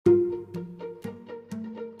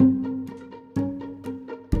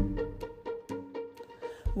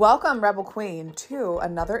Welcome, Rebel Queen, to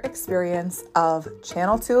another experience of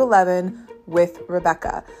Channel 211 with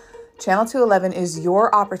Rebekah. Channel 211 is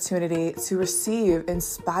your opportunity to receive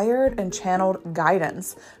inspired and channeled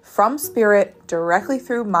guidance from Spirit directly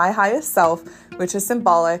through my highest self, which is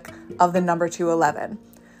symbolic of the number 211.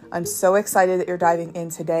 I'm so excited that you're diving in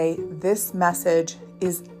today. This message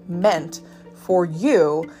is meant for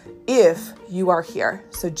you if you are here.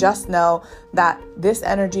 So just know that this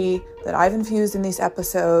energy that I've infused in these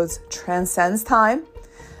episodes transcends time,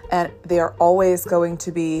 and they are always going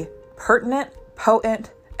to be pertinent,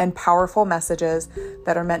 potent, and powerful messages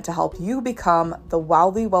that are meant to help you become the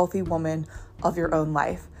wildly wealthy woman of your own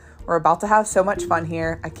life. We're about to have so much fun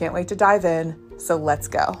here. I can't wait to dive in. So let's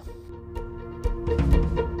go.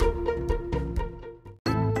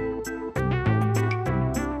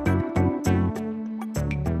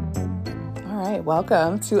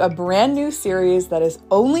 Welcome to a brand new series that is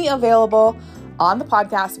only available on the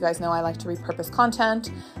podcast. You guys know I like to repurpose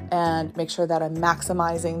content and make sure that I'm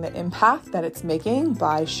maximizing the impact that it's making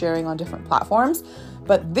by sharing on different platforms.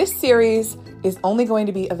 But this series is only going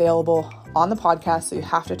to be available on the podcast, so you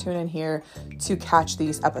have to tune in here to catch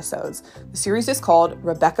these episodes. The series is called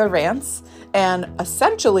Rebekah Rants, and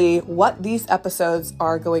essentially what these episodes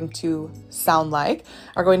are going to sound like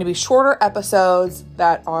are going to be shorter episodes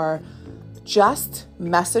that are just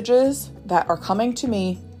messages that are coming to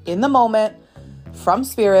me in the moment from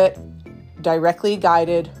Spirit, directly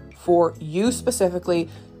guided for you specifically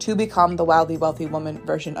to become the wildly wealthy woman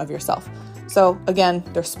version of yourself. So again,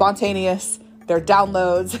 they're spontaneous, they're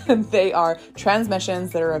downloads, and they are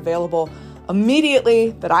transmissions that are available immediately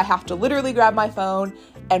that I have to literally grab my phone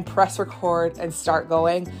and press record and start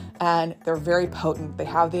going. And they're very potent. They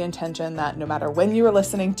have the intention that no matter when you are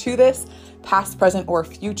listening to this, past, present, or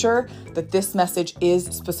future, that this message is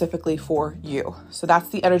specifically for you. So that's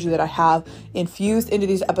the energy that I have infused into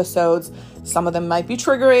these episodes. Some of them might be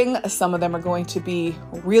triggering. Some of them are going to be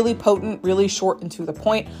really potent, really short and to the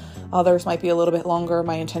point. Others might be a little bit longer.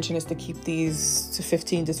 My intention is to keep these to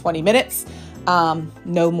 15 to 20 minutes.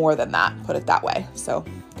 No more than that, put it that way. So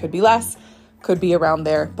could be less, could be around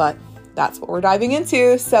there, but that's what we're diving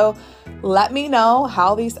into. So let me know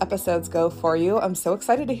how these episodes go for you. I'm so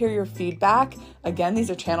excited to hear your feedback. Again,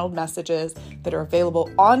 these are channeled messages that are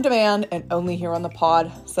available on demand and only here on the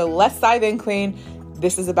pod. So let's dive in, Queen.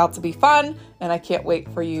 This is about to be fun, and I can't wait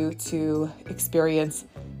for you to experience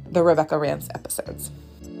the Rebekah Rants episodes.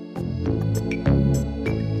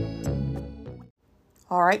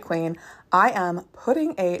 All right, Queen, I am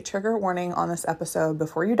putting a trigger warning on this episode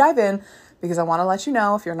before you dive in because I want to let you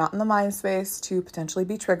know if you're not in the mind space to potentially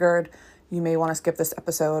be triggered, you may want to skip this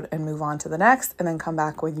episode and move on to the next and then come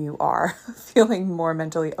back when you are feeling more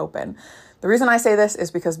mentally open. The reason I say this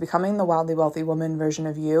is because becoming the wildly wealthy woman version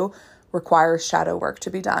of you requires shadow work to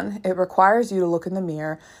be done. It requires you to look in the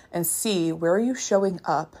mirror and see where are you showing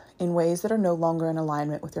up in ways that are no longer in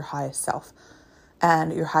alignment with your highest self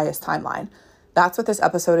and your highest timeline. That's what this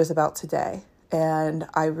episode is about today. And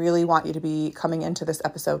I really want you to be coming into this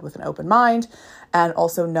episode with an open mind and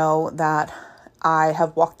also know that I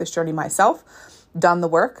have walked this journey myself, done the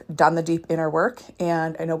work, done the deep inner work,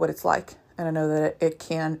 and I know what it's like. And I know that it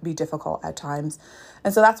can be difficult at times.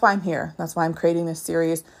 And so that's why I'm here. That's why I'm creating this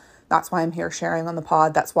series. That's why I'm here sharing on the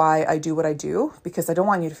pod. That's why I do what I do, because I don't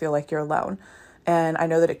want you to feel like you're alone. And I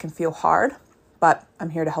know that it can feel hard, but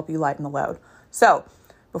I'm here to help you lighten the load. So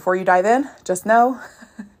before you dive in, just know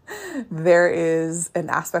there is an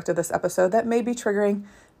aspect of this episode that may be triggering,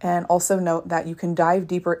 and also note that you can dive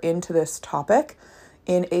deeper into this topic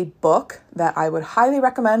in a book that I would highly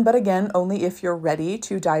recommend, but again, only if you're ready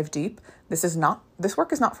to dive deep. This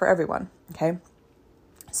work is not for everyone, okay?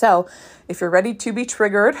 So if you're ready to be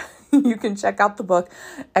triggered, you can check out the book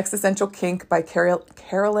Existential Kink by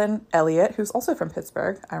Carolyn Elliott, who's also from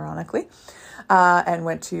Pittsburgh, ironically, and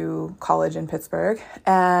went to college in Pittsburgh.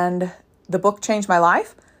 And the book changed my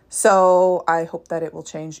life. So I hope that it will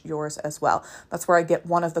change yours as well. That's where I get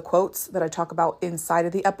one of the quotes that I talk about inside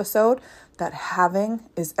of the episode, that having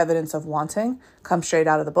is evidence of wanting, comes straight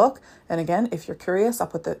out of the book. And again, if you're curious, I'll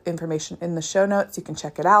put the information in the show notes. You can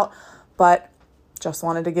check it out. But just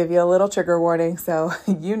wanted to give you a little trigger warning so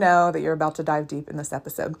you know that you're about to dive deep in this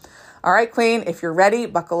episode. All right, Queen, if you're ready,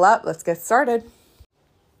 buckle up. Let's get started.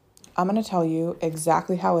 I'm going to tell you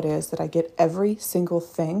exactly how it is that I get every single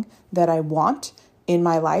thing that I want in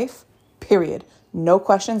my life, period. No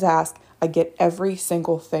questions asked. I get every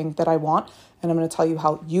single thing that I want, and I'm going to tell you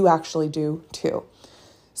how you actually do too.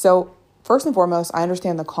 So first and foremost, I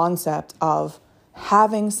understand the concept of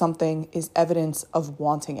having something is evidence of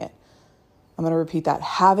wanting it. I'm going to repeat that.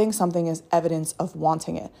 Having something is evidence of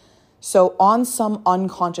wanting it. So on some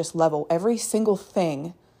unconscious level, every single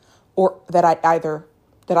thing that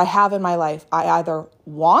I have in my life, I either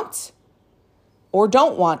want or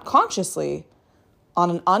don't want consciously. On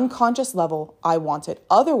an unconscious level, I want it.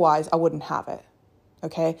 Otherwise, I wouldn't have it.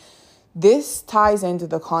 Okay? This ties into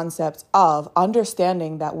the concept of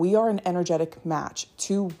understanding that we are an energetic match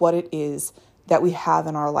to what it is that we have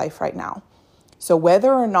in our life right now. So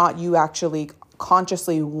whether or not you actually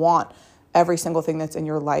consciously want every single thing that's in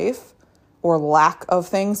your life or lack of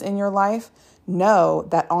things in your life, know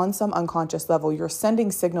that on some unconscious level, you're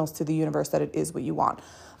sending signals to the universe that it is what you want.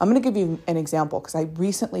 I'm going to give you an example because I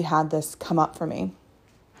recently had this come up for me.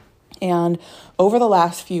 And over the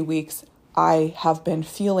last few weeks, I have been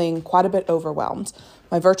feeling quite a bit overwhelmed.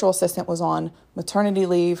 My virtual assistant was on maternity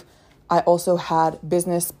leave. I also had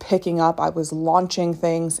business picking up. I was launching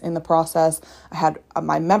things in the process. I had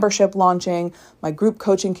my membership launching, my group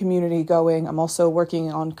coaching community going. I'm also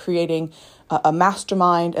working on creating a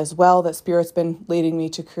mastermind as well that Spirit's been leading me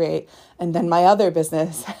to create. And then my other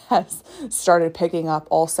business has started picking up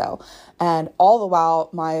also. And all the while,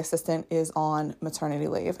 my assistant is on maternity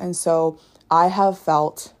leave. And so I have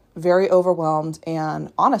felt very overwhelmed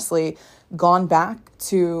and honestly gone back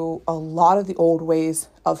to a lot of the old ways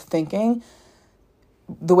of thinking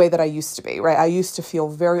the way that I used to be, right? I used to feel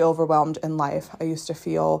very overwhelmed in life. I used to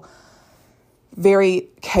feel very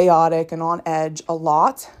chaotic and on edge a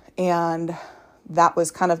lot. And that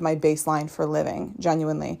was kind of my baseline for living,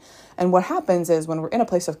 genuinely. And what happens is when we're in a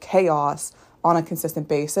place of chaos on a consistent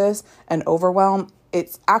basis and overwhelm,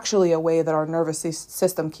 it's actually a way that our nervous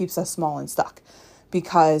system keeps us small and stuck.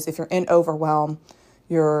 Because if you're in overwhelm,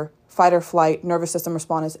 your fight or flight nervous system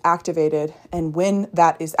response is activated. And when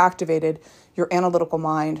that is activated, your analytical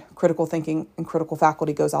mind, critical thinking, and critical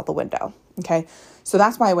faculty goes out the window. Okay. So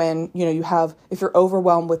that's why when, if you're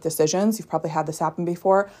overwhelmed with decisions, you've probably had this happen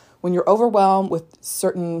before. When you're overwhelmed with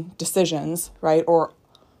certain decisions, right, or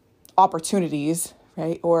opportunities,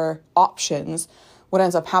 right, or options, what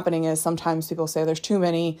ends up happening is sometimes people say there's too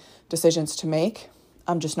many decisions to make.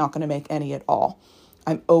 I'm just not going to make any at all.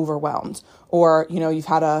 I'm overwhelmed. Or, you've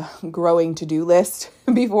had a growing to-do list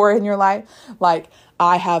before in your life. Like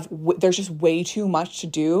there's just way too much to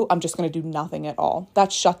do. I'm just going to do nothing at all.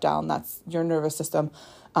 That's shutdown. That's your nervous system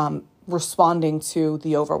responding to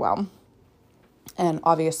the overwhelm. And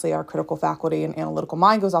obviously our critical faculty and analytical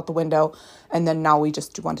mind goes out the window. And then now we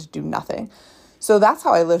just want to do nothing. So that's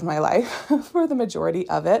how I lived my life for the majority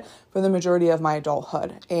of it, for the majority of my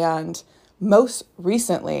adulthood. And most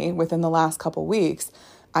recently, within the last couple weeks,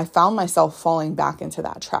 I found myself falling back into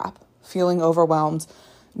that trap, feeling overwhelmed,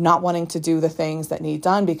 not wanting to do the things that need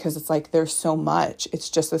done because it's like there's so much. It's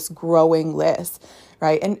just this growing list,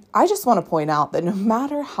 right? And I just want to point out that no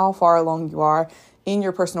matter how far along you are in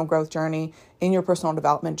your personal growth journey, in your personal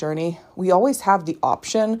development journey, we always have the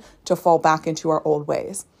option to fall back into our old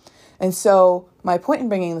ways. And so my point in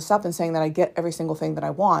bringing this up and saying that I get every single thing that I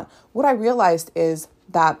want, what I realized is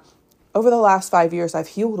that over the last 5 years, I've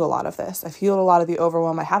healed a lot of this. I've healed a lot of the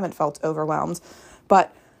overwhelm. I haven't felt overwhelmed,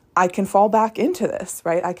 but I can fall back into this,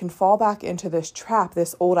 right? I can fall back into this trap,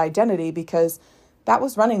 this old identity, because that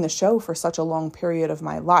was running the show for such a long period of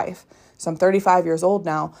my life. So I'm 35 years old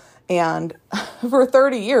now, and for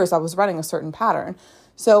 30 years, I was running a certain pattern.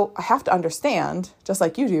 So I have to understand, just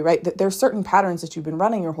like you do, right, that there's certain patterns that you've been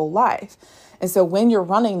running your whole life. And so when you're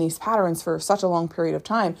running these patterns for such a long period of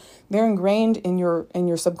time, they're ingrained in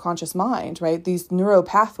your subconscious mind, right? These neural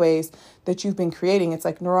pathways that you've been creating, it's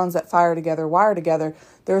like neurons that fire together, wire together.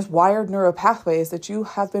 There's wired neural pathways that you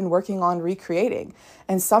have been working on recreating.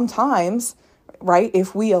 And sometimes, right,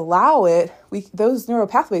 if we allow it, those neural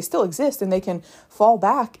pathways still exist and they can fall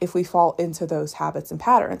back if we fall into those habits and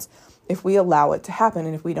patterns, if we allow it to happen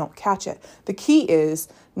and if we don't catch it. The key is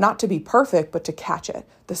not to be perfect, but to catch it.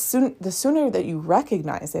 The sooner that you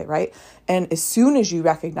recognize it, right? And as soon as you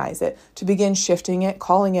recognize it, to begin shifting it,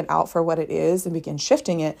 calling it out for what it is and begin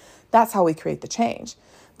shifting it, that's how we create the change.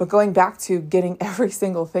 But going back to getting every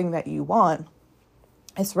single thing that you want,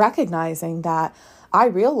 it's recognizing that I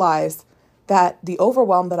realized that the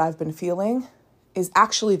overwhelm that I've been feeling is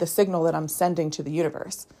actually the signal that I'm sending to the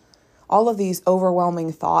universe. All of these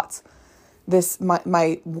overwhelming thoughts,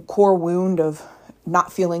 my core wound of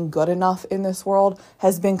not feeling good enough in this world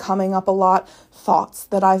has been coming up a lot. Thoughts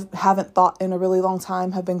that I haven't thought in a really long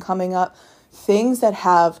time have been coming up. Things that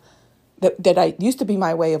I used to be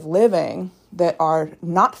my way of living that are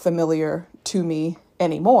not familiar to me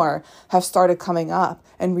anymore have started coming up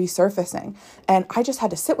and resurfacing. And I just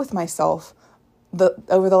had to sit with myself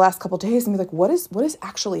over the last couple of days and be like, what is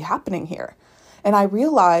actually happening here? And I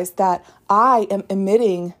realized that I am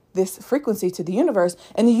emitting this frequency to the universe,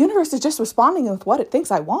 and the universe is just responding with what it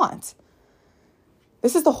thinks I want.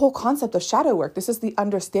 This is the whole concept of shadow work. This is the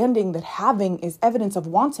understanding that having is evidence of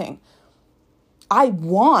wanting. I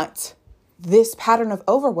want this pattern of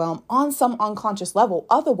overwhelm on some unconscious level.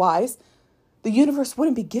 Otherwise, the universe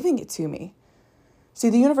wouldn't be giving it to me. See,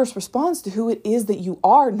 the universe responds to who it is that you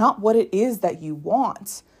are, not what it is that you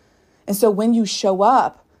want. And so when you show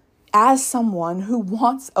up as someone who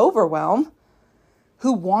wants overwhelm,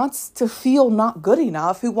 who wants to feel not good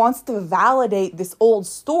enough, who wants to validate this old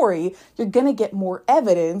story, you're going to get more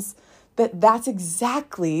evidence that that's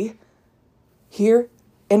exactly here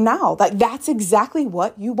and now. That's exactly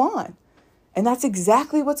what you want. And that's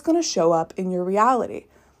exactly what's going to show up in your reality.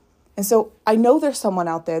 And so I know there's someone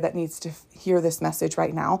out there that needs to hear this message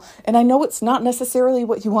right now. And I know it's not necessarily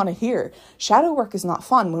what you want to hear. Shadow work is not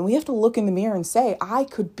fun. When we have to look in the mirror and say, I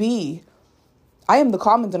am the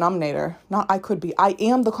common denominator, I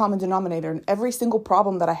am the common denominator in every single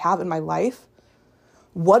problem that I have in my life.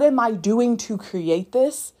 What am I doing to create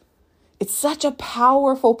this? It's such a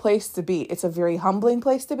powerful place to be. It's a very humbling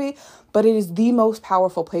place to be, but it is the most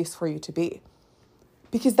powerful place for you to be.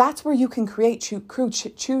 Because that's where you can create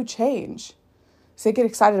true change. So I get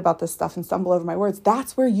excited about this stuff and stumble over my words.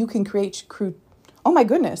 That's where you can create true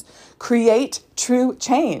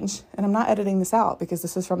change. And I'm not editing this out because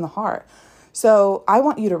this is from the heart. So I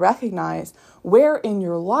want you to recognize, where in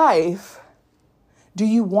your life do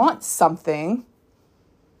you want something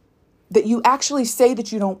that you actually say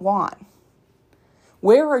that you don't want?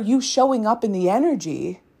 Where are you showing up in the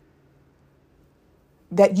energy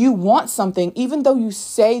that you want something, even though you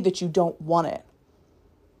say that you don't want it?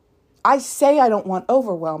 I say I don't want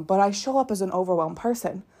overwhelm, but I show up as an overwhelmed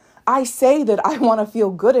person. I say that I want to feel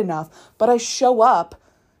good enough, but I show up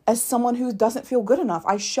as someone who doesn't feel good enough.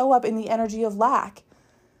 I show up in the energy of lack.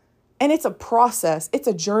 And it's a process. It's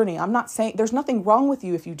a journey. I'm not saying there's nothing wrong with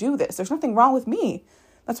you if you do this. There's nothing wrong with me.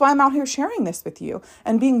 That's why I'm out here sharing this with you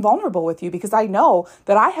and being vulnerable with you, because I know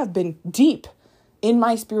that I have been deep in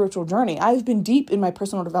my spiritual journey. I've been deep in my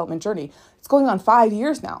personal development journey. It's going on 5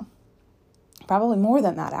 years now. Probably more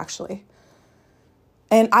than that, actually.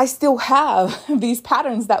 And I still have these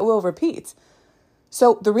patterns that will repeat.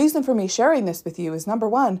 So the reason for me sharing this with you is, number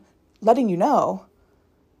one, letting you know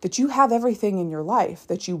that you have everything in your life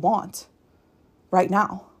that you want right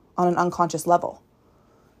now on an unconscious level.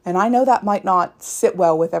 And I know that might not sit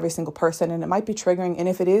well with every single person, and it might be triggering. And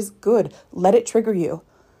if it is, good, let it trigger you.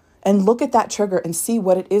 And look at that trigger and see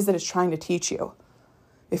what it is that it's trying to teach you.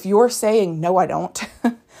 If you're saying, no, I don't.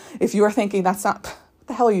 If you're thinking what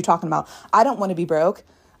the hell are you talking about? I don't want to be broke.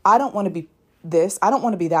 I don't want to be this. I don't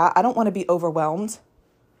want to be that. I don't want to be overwhelmed.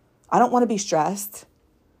 I don't want to be stressed.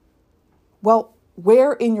 Well,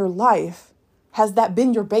 where in your life has that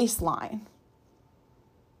been your baseline?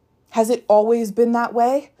 Has it always been that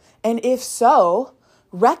way? And if so,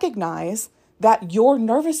 recognize that your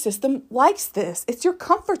nervous system likes this. It's your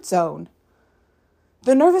comfort zone.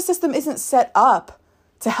 The nervous system isn't set up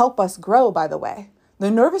to help us grow, by the way.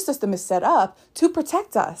 The nervous system is set up to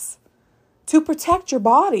protect us, to protect your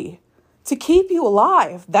body, to keep you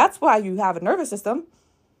alive. That's why you have a nervous system.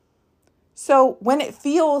 So when it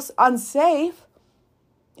feels unsafe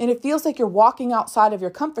and it feels like you're walking outside of your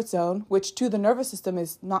comfort zone, which to the nervous system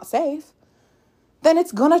is not safe, then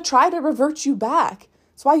it's going to try to revert you back.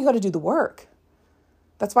 That's why you got to do the work.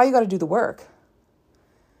 That's why you got to do the work.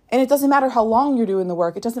 And it doesn't matter how long you're doing the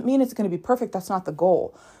work. It doesn't mean it's going to be perfect. That's not the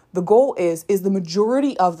goal. The goal is the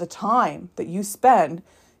majority of the time that you spend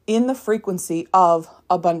in the frequency of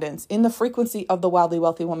abundance, in the frequency of the wildly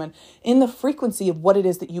wealthy woman, in the frequency of what it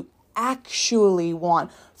is that you actually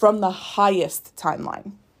want from the highest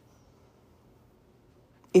timeline.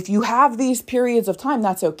 If you have these periods of time,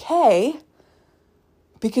 that's okay,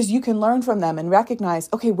 because you can learn from them and recognize,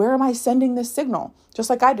 okay, where am I sending this signal? Just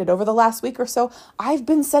like I did over the last week or so, I've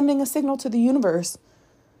been sending a signal to the universe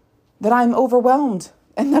that I'm overwhelmed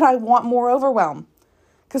and that I want more overwhelm,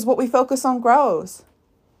 because what we focus on grows.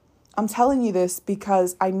 I'm telling you this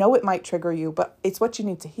because I know it might trigger you, but it's what you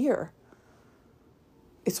need to hear.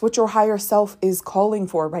 It's what your higher self is calling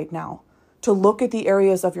for right now. To look at the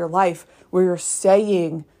areas of your life where you're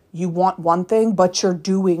saying you want one thing, but you're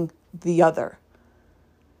doing the other.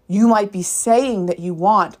 You might be saying that you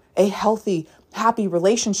want a healthy, happy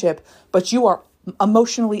relationship, but you are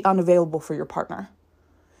emotionally unavailable for your partner.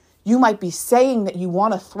 You might be saying that you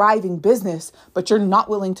want a thriving business, but you're not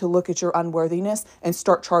willing to look at your unworthiness and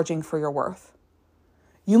start charging for your worth.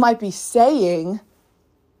 You might be saying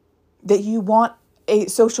that you want a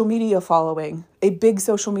social media following, a big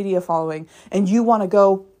social media following, and you want to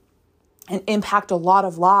go and impact a lot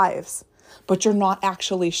of lives, but you're not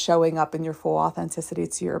actually showing up in your full authenticity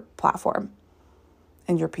to your platform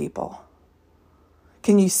and your people?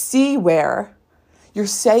 Can you see where you're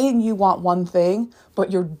saying you want one thing,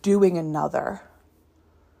 but you're doing another?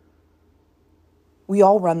 We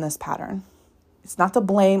all run this pattern. It's not to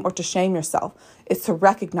blame or to shame yourself. It's to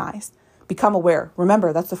recognize, become aware.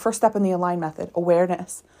 Remember, that's the first step in the Align method,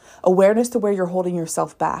 awareness. Awareness to where you're holding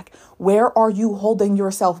yourself back. Where are you holding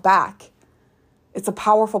yourself back? It's a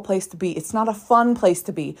powerful place to be. It's not a fun place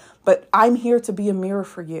to be, but I'm here to be a mirror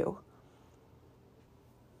for you.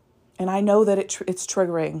 And I know that it's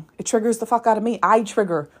triggering. It triggers the fuck out of me. I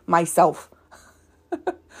trigger myself.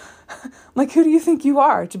 Like, who do you think you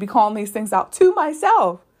are to be calling these things out to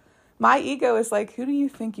myself? My ego is like, who do you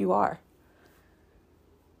think you are?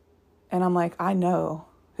 And I'm like, I know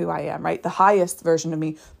who I am, right? The highest version of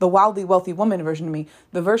me, the wildly wealthy woman version of me,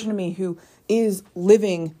 the version of me who is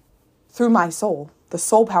living through my soul. The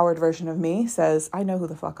soul-powered version of me says, I know who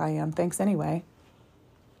the fuck I am. Thanks anyway.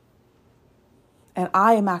 And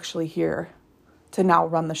I am actually here to now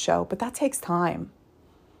run the show, but that takes time.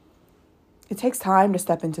 It takes time to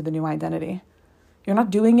step into the new identity. You're not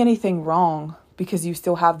doing anything wrong because you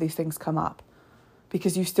still have these things come up,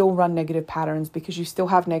 because you still run negative patterns, because you still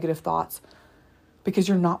have negative thoughts, because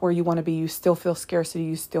you're not where you want to be. You still feel scarcity.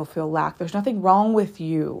 You still feel lack. There's nothing wrong with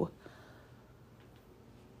you.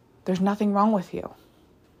 There's nothing wrong with you.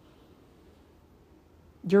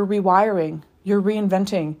 You're rewiring. You're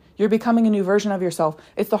reinventing. You're becoming a new version of yourself.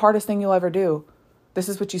 It's the hardest thing you'll ever do. This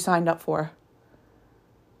is what you signed up for.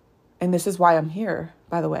 And this is why I'm here,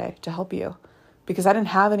 by the way, to help you. Because I didn't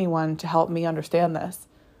have anyone to help me understand this.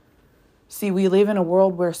 See, we live in a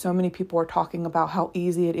world where so many people are talking about how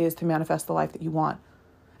easy it is to manifest the life that you want.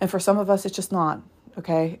 And for some of us, it's just not,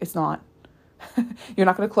 okay? It's not. You're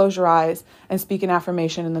not going to close your eyes and speak an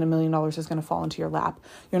affirmation and then $1 million is going to fall into your lap.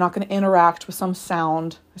 You're not going to interact with some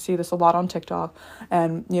sound. I see this a lot on TikTok.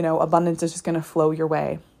 And, abundance is just going to flow your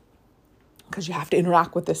way. Because you have to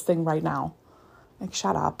interact with this thing right now. Like,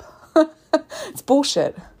 shut up. It's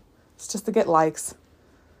bullshit. It's just to get likes.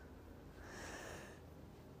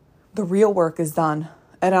 The real work is done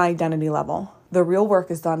at an identity level. The real work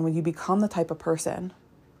is done when you become the type of person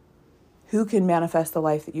who can manifest the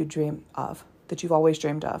life that you dream of, that you've always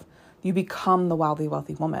dreamed of. You become the wildly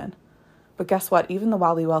wealthy woman. But guess what? Even the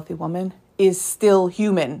wildly wealthy woman is still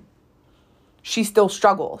human. She still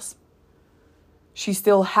struggles. She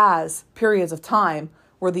still has periods of time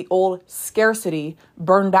where the old scarcity,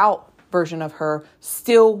 burned out version of her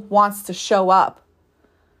still wants to show up.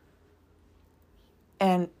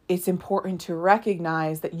 And it's important to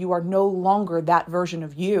recognize that you are no longer that version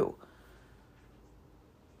of you.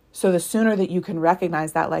 So the sooner that you can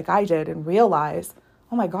recognize that, like I did, and realize,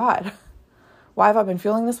 oh my God, why have I been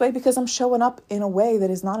feeling this way? Because I'm showing up in a way that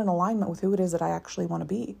is not in alignment with who it is that I actually want to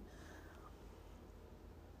be.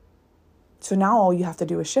 So now all you have to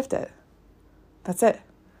do is shift it. That's it.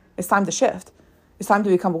 It's time to shift. It's time to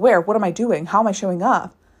become aware. What am I doing? How am I showing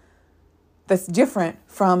up? That's different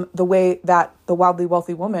from the way that the wildly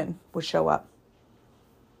wealthy woman would show up.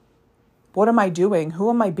 What am I doing? Who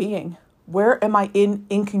am I being? Where am I in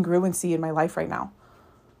incongruency in my life right now?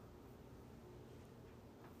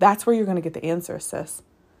 That's where you're going to get the answers, sis.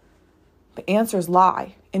 The answers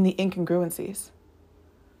lie in the incongruencies,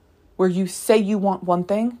 where you say you want one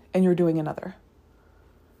thing and you're doing another.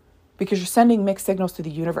 Because you're sending mixed signals to the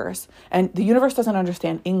universe. And the universe doesn't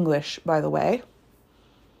understand English, by the way.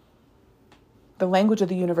 The language of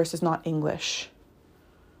the universe is not English.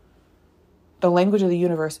 The language of the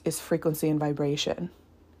universe is frequency and vibration.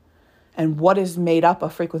 And what is made up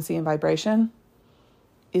of frequency and vibration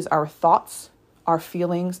is our thoughts, our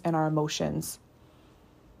feelings, and our emotions.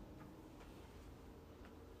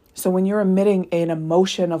 So when you're emitting an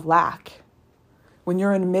emotion of lack, when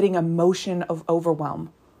you're emitting an emotion of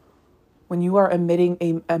overwhelm, when you are emitting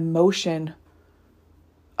an emotion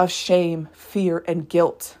of shame, fear, and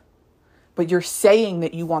guilt, but you're saying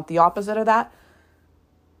that you want the opposite of that,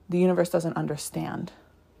 the universe doesn't understand.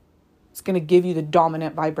 It's going to give you the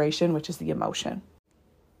dominant vibration, which is the emotion.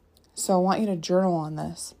 So I want you to journal on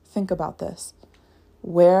this. Think about this.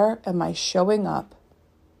 Where am I showing up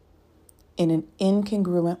in an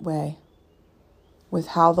incongruent way with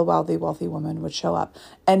how the wildly wealthy woman would show up?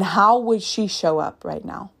 And how would she show up right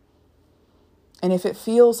now? And if it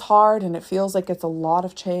feels hard and it feels like it's a lot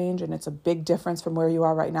of change and it's a big difference from where you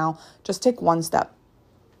are right now, just take one step.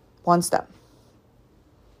 One step.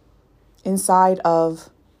 Inside of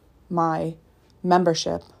my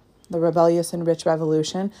membership, the Rebellious and Rich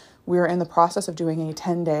Revolution, we're in the process of doing a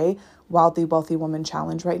 10-day Wildly Wealthy Woman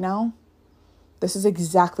Challenge right now. This is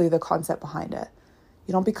exactly the concept behind it.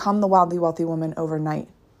 You don't become the wildly wealthy woman overnight.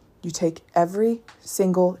 You take every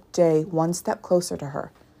single day one step closer to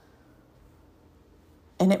her.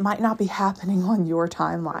 And it might not be happening on your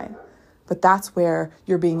timeline, but that's where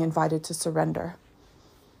you're being invited to surrender.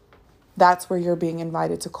 That's where you're being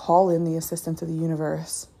invited to call in the assistance of the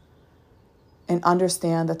universe and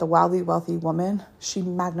understand that the wildly wealthy woman, she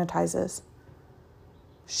magnetizes.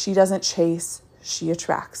 She doesn't chase, she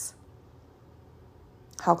attracts.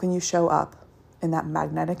 How can you show up in that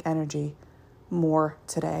magnetic energy more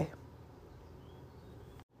today?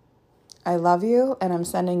 I love you, and I'm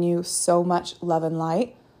sending you so much love and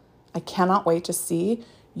light. I cannot wait to see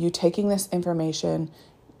you taking this information,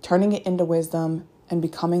 turning it into wisdom, and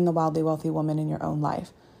becoming the wildly wealthy woman in your own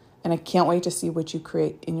life. And I can't wait to see what you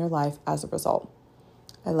create in your life as a result.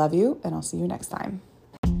 I love you, and I'll see you next time.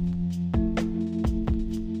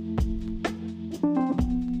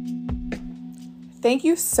 Thank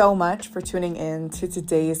you so much for tuning in to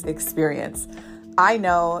today's experience. I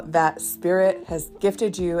know that Spirit has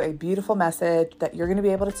gifted you a beautiful message that you're going to be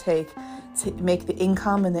able to take to make the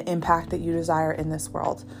income and the impact that you desire in this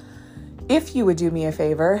world. If you would do me a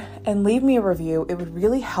favor and leave me a review, it would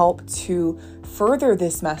really help to further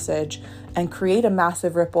this message and create a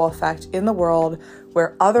massive ripple effect in the world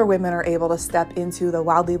where other women are able to step into the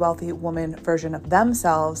wildly wealthy woman version of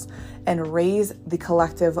themselves and raise the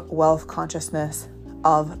collective wealth consciousness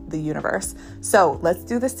of the universe. So let's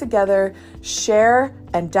do this together. Share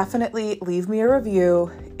and definitely leave me a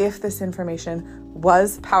review if this information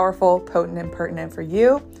was powerful, potent, and pertinent for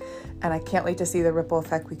you. And I can't wait to see the ripple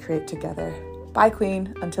effect we create together. Bye,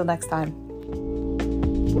 Queen. Until next time.